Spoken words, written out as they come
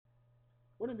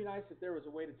Wouldn't it be nice if there was a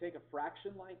way to take a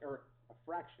fraction like, or a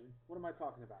fraction, what am I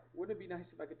talking about? Wouldn't it be nice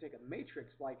if I could take a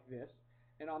matrix like this,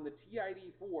 and on the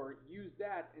TI-84 use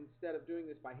that instead of doing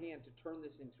this by hand to turn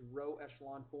this into row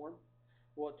echelon form?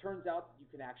 Well, it turns out that you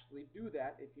can actually do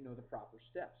that if you know the proper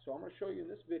steps. So I'm going to show you in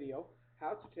this video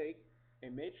how to take a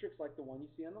matrix like the one you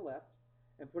see on the left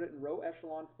and put it in row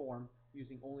echelon form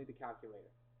using only the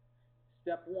calculator.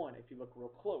 Step 1, if you look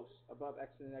real close, above x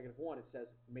to the negative 1, it says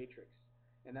matrix.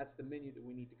 And that's the menu that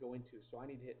we need to go into. So I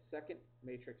need to hit second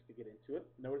matrix to get into it.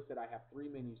 Notice that I have 3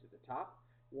 menus at the top.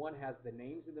 One has the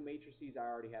names of the matrices I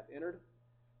already have entered.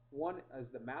 One is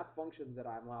the math functions that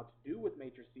I'm allowed to do with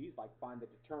matrices, like find the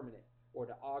determinant, or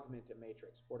to augment a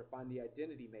matrix, or to find the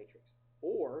identity matrix.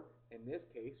 Or, in this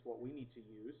case, what we need to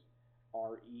use,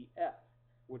 REF,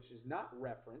 which is not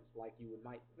reference like you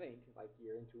might think, like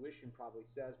your intuition probably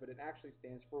says, but it actually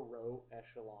stands for row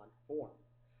echelon form.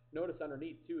 Notice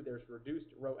underneath, too, there's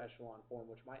reduced row echelon form,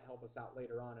 which might help us out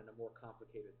later on in a more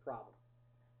complicated problem.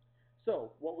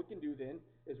 So what we can do then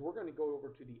is we're going to go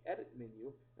over to the edit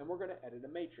menu and we're going to edit a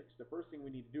matrix. The first thing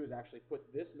we need to do is actually put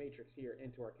this matrix here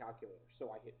into our calculator. So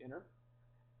I hit enter.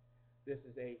 This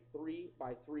is a 3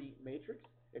 by 3 matrix.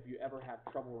 If you ever have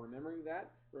trouble remembering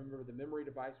that, remember the memory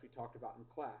device we talked about in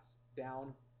class.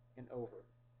 Down and over.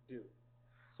 Do.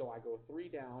 So I go 3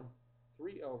 down,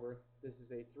 3 over. This is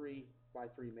a 3 by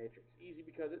 3 matrix. Easy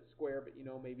because it's square, but you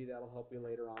know, maybe that'll help you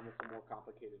later on with some more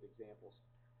complicated examples.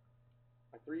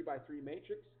 A 3 by 3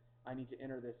 matrix, I need to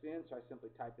enter this in, so I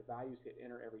simply type the values, hit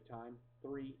enter every time.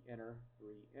 3, enter,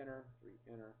 3, enter, 3,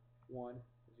 enter, 1,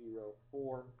 0,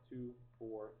 4, 2,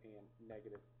 4, and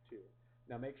negative 2.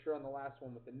 Now make sure on the last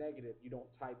one with the negative, you don't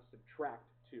type subtract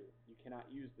 2. You cannot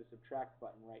use the subtract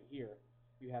button right here.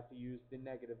 You have to use the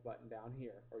negative button down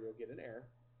here, or you'll get an error.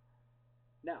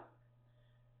 Now,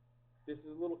 this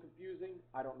is a little confusing.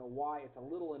 I don't know why. It's a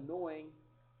little annoying,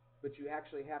 but you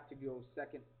actually have to go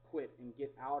second quit and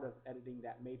get out of editing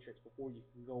that matrix before you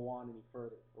can go on any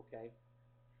further, okay?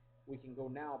 We can go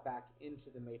now back into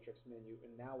the matrix menu,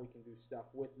 and now we can do stuff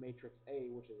with matrix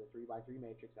A, which is a 3 by 3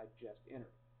 matrix I just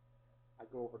entered. I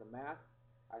go over to math.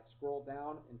 I scroll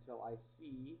down until I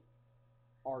see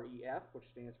REF, which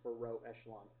stands for row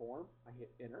echelon form. I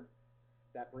hit enter.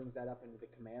 That brings that up into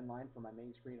the command line for my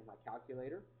main screen of my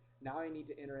calculator. Now I need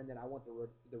to enter in that I want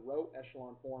the row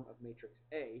echelon form of matrix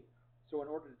A. So in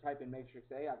order to type in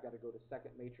matrix A, I've got to go to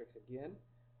second matrix again.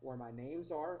 Where my names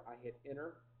are, I hit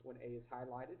enter when A is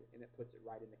highlighted, and it puts it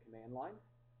right in the command line.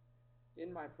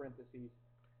 In my parentheses,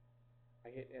 I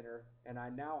hit enter, and I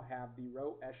now have the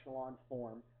row echelon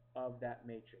form of that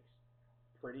matrix.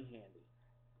 Pretty handy.